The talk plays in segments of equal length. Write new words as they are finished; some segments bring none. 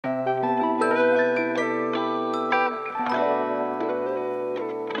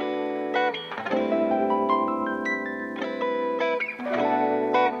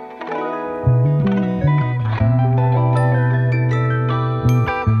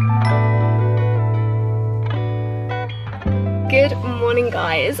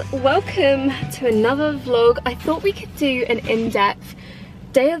guys, welcome to another vlog. I thought we could do an in-depth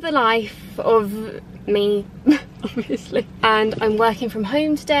day of the life of me, obviously. And I'm working from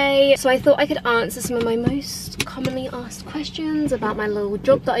home today, so I thought I could answer some of my most commonly asked questions about my little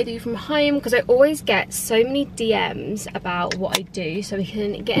job that I do from home, because I always get so many DMs about what I do, so we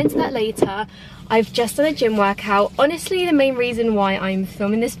can get into that later. I've just done a gym workout. Honestly, the main reason why I'm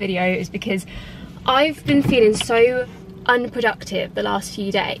filming this video is because I've been feeling so unproductive the last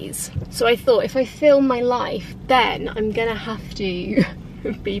few days. So I thought if I film my life, then I'm gonna have to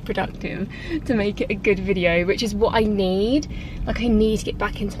be productive to make it a good video, which is what I need. Like, I need to get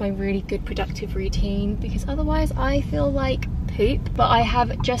back into my really good productive routine, because otherwise I feel like poop. But I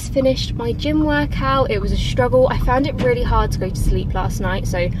have just finished my gym workout. It was a struggle. I found it really hard to go to sleep last night,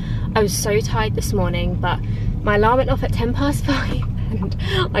 so I was so tired this morning, but my alarm went off at 5:10 and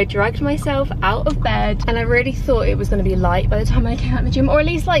I dragged myself out of bed, and I really thought it was going to be light by the time I came out of the gym, or at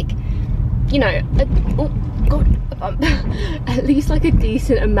least, like, you know, oh god, a bump. At least like a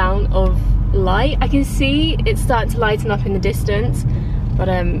decent amount of light. I can see it's starting to lighten up in the distance, but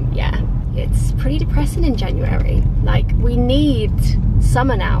yeah, it's pretty depressing in January. Like, we need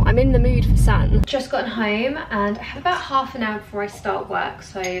summer now. I'm in the mood for sun. Just gotten home and I have about half an hour before I start work,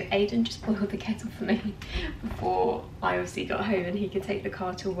 so Aiden just boiled the kettle for me before I obviously got home and he could take the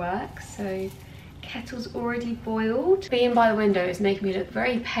car to work. So kettle's already boiled. Being by the window is making me look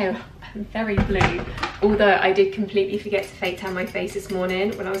very pale and very blue, although I did completely forget to fake tan my face this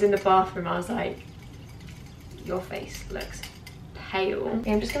morning. When I was in the bathroom, I was like, your face looks pale.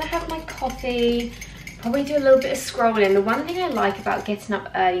 Okay, I'm just gonna have my coffee, probably do a little bit of scrolling. The one thing I like about getting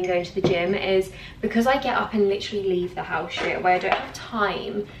up early and going to the gym is because I get up and literally leave the house straight away, I don't have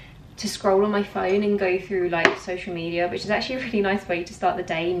time to scroll on my phone and go through like social media, which is actually a really nice way to start the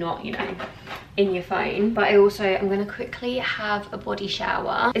day, not, you know, in your phone. But I'm gonna quickly have a body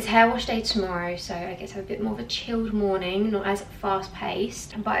shower. It's hair wash day tomorrow, so I get to have a bit more of a chilled morning, not as fast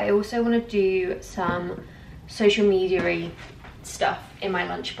paced. But I also want to do some social media-y stuff in my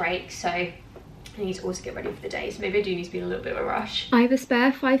lunch break, so I need to also get ready for the day, so maybe I do need to be in a little bit of a rush. I have a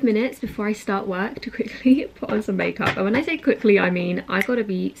spare 5 minutes before I start work to quickly put on some makeup. And when I say quickly, I mean I've got to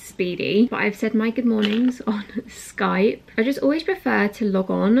be speedy. But I've said my good mornings on Skype. I just always prefer to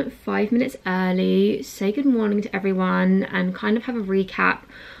log on 5 minutes early, say good morning to everyone, and kind of have a recap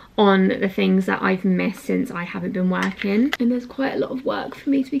on the things that I've missed since I haven't been working. And there's quite a lot of work for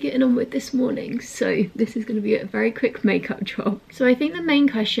me to be getting on with this morning, so this is going to be a very quick makeup job. So I think the main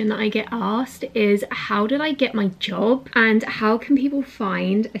question that I get asked is, how did I get my job and how can people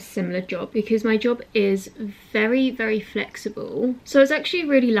find a similar job? Because my job is very flexible. So I was actually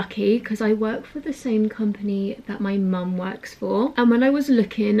really lucky because I work for the same company that my mum works for, and when I was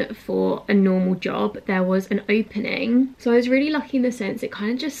looking for a normal job there was an opening. So I was really lucky in the sense it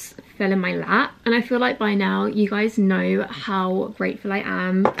kind of just fell in my lap, and I feel like by now you guys know how grateful I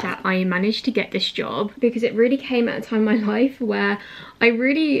am that I managed to get this job, because it really came at a time in my life where I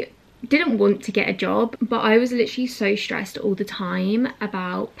really didn't want to get a job, but I was literally so stressed all the time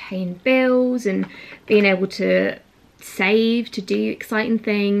about paying bills and being able to save to do exciting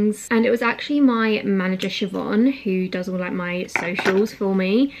things. And it was actually my manager Siobhan who does all like my socials for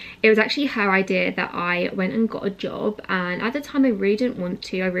me. It was actually her idea that I went and got a job, and at the time I really didn't want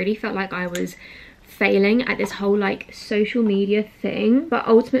to. I really felt like I was failing at this whole like social media thing, but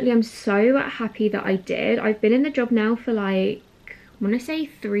ultimately I'm so happy that I did. I've been in the job now for like, I want to say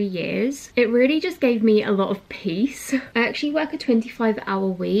 3 years. It really just gave me a lot of peace. I actually work a 25-hour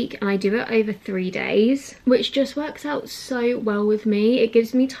week and I do it over 3 days, which just works out so well with me. It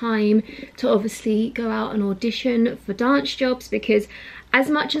gives me time to obviously go out and audition for dance jobs, because as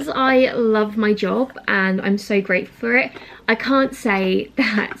much as I love my job and I'm so grateful for it, I can't say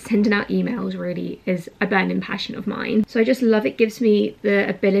that sending out emails really is a burning passion of mine. So I just love it. Gives me the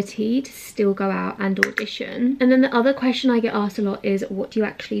ability to still go out and audition. And then the other question I get asked a lot is, what do you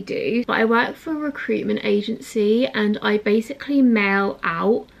actually do? But I work for a recruitment agency and I basically mail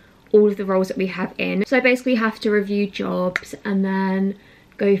out all of the roles that we have in. So I basically have to review jobs and then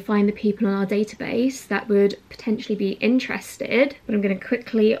go find the people on our database that would potentially be interested. But I'm going to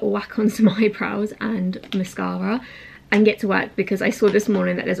quickly whack on some eyebrows and mascara and get to work, because I saw this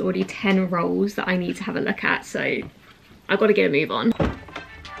morning that there's already 10 roles that I need to have a look at, so I've got to get a move on.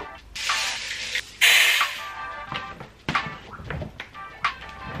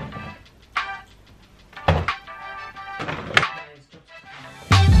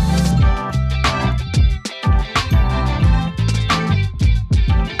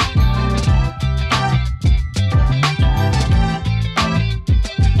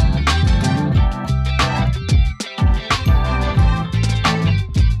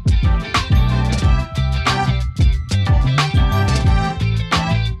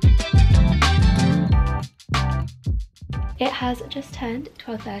 has just turned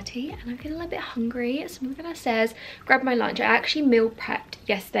 12:30 and I'm getting a little bit hungry, so I'm gonna go downstairs, grab my lunch. I actually meal prepped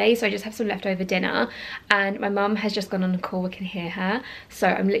yesterday, so I just have some leftover dinner, and my mum has just gone on a call, we can hear her, so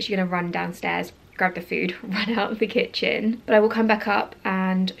I'm literally gonna run downstairs, grab the food, run out of the kitchen. But I will come back up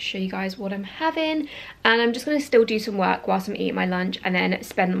and show you guys what I'm having, and I'm just gonna still do some work whilst I'm eating my lunch and then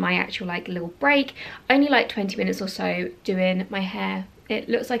spend my actual like little break, only like 20 minutes or so, doing my hair. It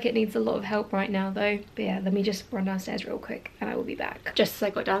looks like it needs a lot of help right now though. But yeah, let me just run downstairs real quick and I will be back. Just as I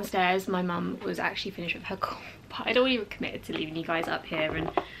got downstairs, my mum was actually finished with her call, but I'd already committed to leaving you guys up here and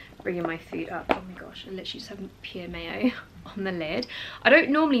bringing my food up. Oh my gosh, I literally just have pure mayo on the lid. I don't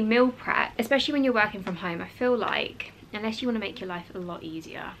normally meal prep, especially when you're working from home. I feel like, unless you want to make your life a lot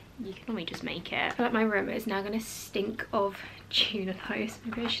easier, you can normally just make it. I feel like my room is now going to stink of tuna toast.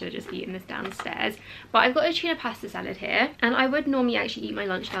 Maybe I should have just eaten this downstairs. But I've got a tuna pasta salad here, and I would normally actually eat my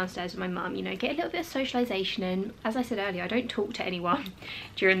lunch downstairs with my mum, you know, get a little bit of socialisation in. As I said earlier, I don't talk to anyone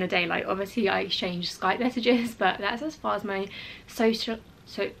during the day. Like, obviously I exchange Skype messages, but that's as far as my socialising.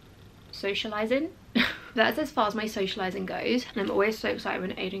 That's as far as my socialising goes, and I'm always so excited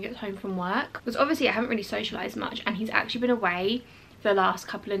when Aiden gets home from work, because obviously I haven't really socialised much, and he's actually been away for the last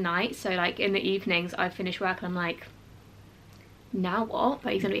couple of nights. So like in the evenings I've finished work and I'm like, now what?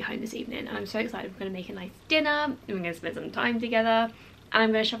 But he's gonna be home this evening and I'm so excited. We're gonna make a nice dinner and we're gonna spend some time together, and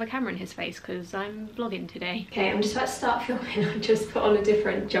I'm gonna shove a camera in his face because I'm vlogging today. Okay, I'm just about to start filming. I just put on a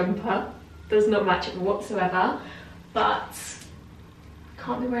different jumper, does not match it whatsoever, but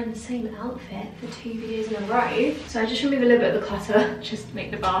can't be wearing the same outfit for 2 videos in a row. So I just remove a little bit of the clutter just to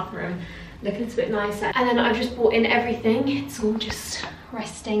make the bathroom look a little bit nicer. And then I've just brought in everything. It's all just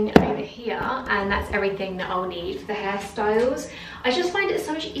resting over here, and that's everything that I'll need for the hairstyles. I just find it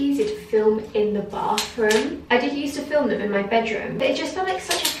so much easier to film in the bathroom. I did used to film them in my bedroom, but it just felt like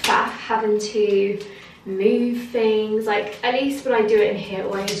such a faff having to move things. Like, at least when I do it in here,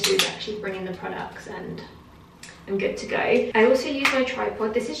 all I need to do is actually bring in the products and I'm good to go. I also use my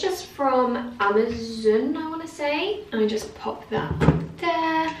tripod. This is just from Amazon, I want to say, and I just pop that up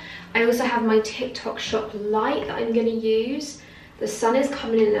there. I also have my TikTok shop light that I'm going to use. The sun is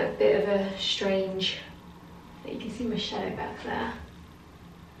coming in a bit of a strange, you can see my shadow back there.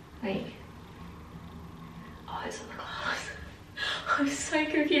 Wait, oh, it's on the glass. I'm so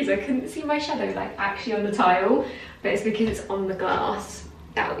confused. I couldn't see my shadow like actually on the tile, but it's because it's on the glass.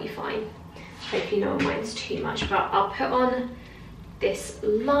 That'll be fine. Hopefully no one minds too much, but I'll put on this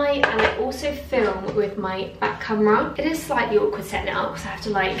light, and I also film with my back camera. It is slightly awkward setting it up because I have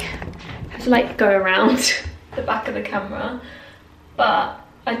to like go around the back of the camera, but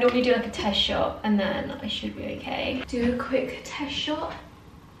I normally do like a test shot and then I should be okay. Do a quick test shot.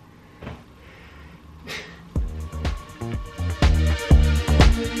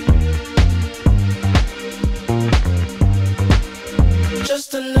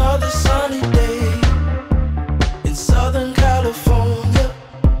 Just another sunny day in Southern California.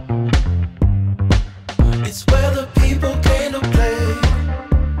 It's where the people came to play.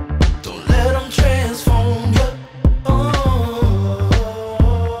 Don't let them transform you. Oh,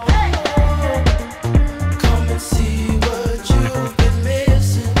 come and see what you've been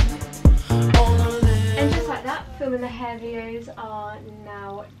missing on the list. And just like that, filming the hair videos are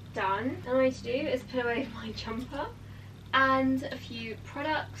now done. And all I need to do is put away my jumper and a few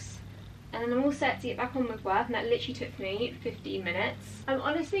products, and then I'm all set to get back on with work, and that literally took me 15 minutes. I'm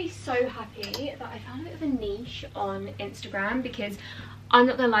honestly so happy that I found a bit of a niche on Instagram, because I'm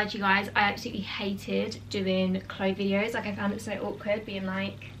not gonna lie to you guys, I absolutely hated doing clothes videos. Like, I found it so awkward being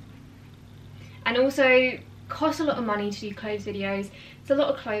like, and also costs a lot of money to do clothes videos. It's a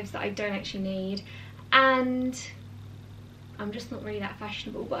lot of clothes that I don't actually need, and I'm just not really that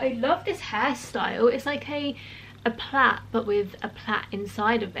fashionable. But I love this hairstyle. It's like a plait, but with a plait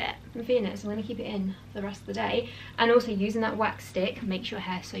inside of it. I'm feeling it, so I'm going to keep it in for the rest of the day. And also, using that wax stick makes your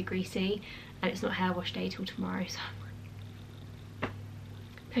hair so greasy, and it's not hair wash day till tomorrow, so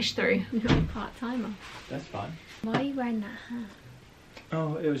push through. You're a part-timer. That's fine. Why are you wearing that hat?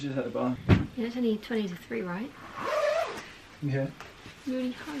 Oh, it was just at the bar. Yeah, it's only 20 to 3, right? Yeah. You're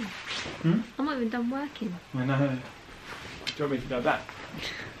already home. Hmm? I'm not even done working. I know. Do you want me to go back?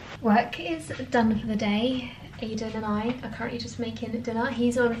 Work is done for the day. Aiden and I are currently just making dinner.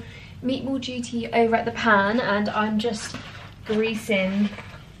 He's on meatball duty over at the pan, and I'm just I'm getting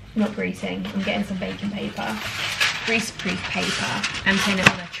some baking paper, grease-proof paper, and putting it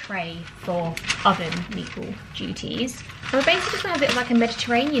on a tray for oven meatball duties. And we're basically just going to have a bit of like a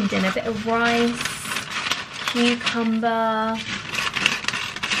Mediterranean dinner, a bit of rice, cucumber,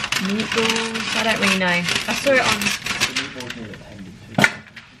 meatballs. I don't really know. I saw it on...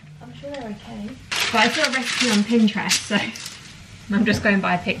 I'm sure they're okay. But I saw a recipe on Pinterest, so I'm just going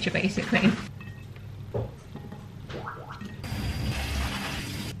by a picture basically.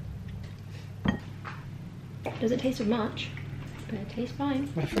 Doesn't taste of much, but it tastes fine.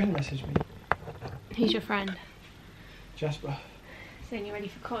 My friend messaged me. Who's your friend? Jasper. Saying you're ready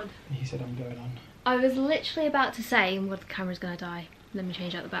for COD. He said I'm going on. I was literally about to say, well, the camera's gonna die. Let me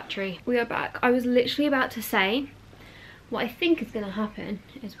change out the battery. We are back. I was literally about to say, what I think is gonna happen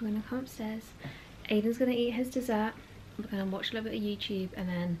is we're gonna come upstairs, Aiden's gonna eat his dessert, we're gonna watch a little bit of YouTube, and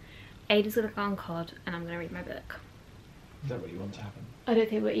then Aiden's gonna go on COD, and I'm gonna read my book. Is that what you want to happen? I don't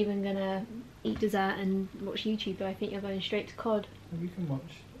think we're even gonna eat dessert and watch YouTube though. I think you're going straight to COD. We can watch.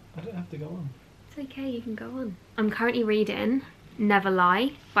 I don't have to go on. It's okay, you can go on. I'm currently reading Never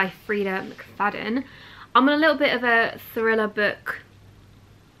Lie by Frida McFadden. I'm on a little bit of a thriller book.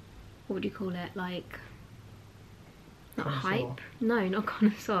 What would you call it? Like, not Connoisseur. hype? No, not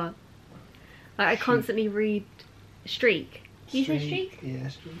connoisseur. Like, I constantly read streak. Do you say streak? Yeah,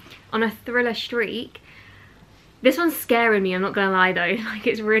 streak. On a thriller streak. This one's scaring me, I'm not gonna lie though. Like,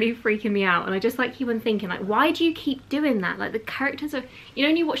 it's really freaking me out, and I just like keep on thinking, like, why do you keep doing that? Like, the characters are, you know,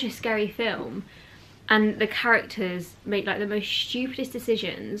 when you watch a scary film and the characters make like the most stupidest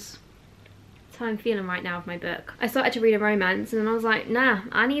decisions. That's how I'm feeling right now with my book. I started to read a romance and then I was like, nah,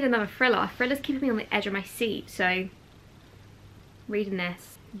 I need another thriller. Thriller's keeping me on the edge of my seat, so reading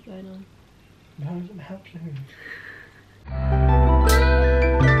this. What's going on? No, I didn't help you.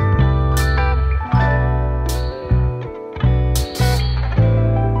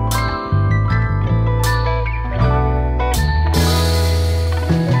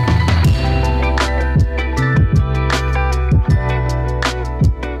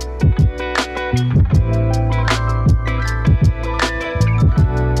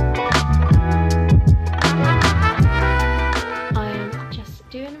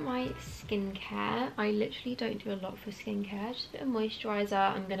 Skincare. I literally don't do a lot for skincare, just a bit of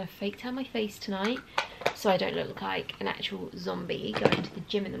moisturizer. I'm gonna fake tan my face tonight so I don't look like an actual zombie going to the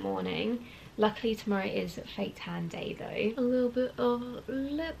gym in the morning. Luckily tomorrow is fake tan day though. A little bit of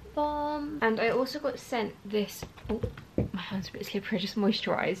lip balm, and I also got sent this, oh my hand's a bit slippery, I just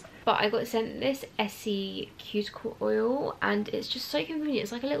moisturised, but I got sent this Essie cuticle oil and it's just so convenient.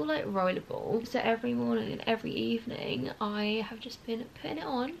 It's like a little like rollerball, so every morning and every evening I have just been putting it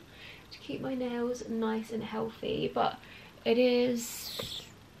on to keep my nails nice and healthy. But it is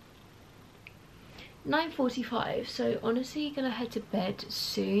 9:45, so honestly gonna head to bed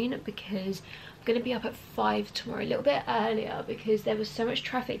soon because I'm gonna be up at 5 tomorrow, a little bit earlier because there was so much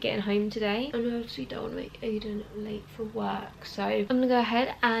traffic getting home today and I obviously don't want to make Aiden late for work. So I'm gonna go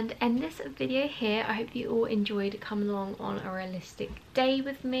ahead and end this video here. I hope you all enjoyed coming along on a realistic day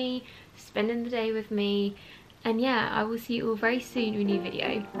with me, spending the day with me. And yeah, I will see you all very soon in a new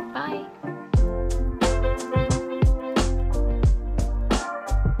video. Bye!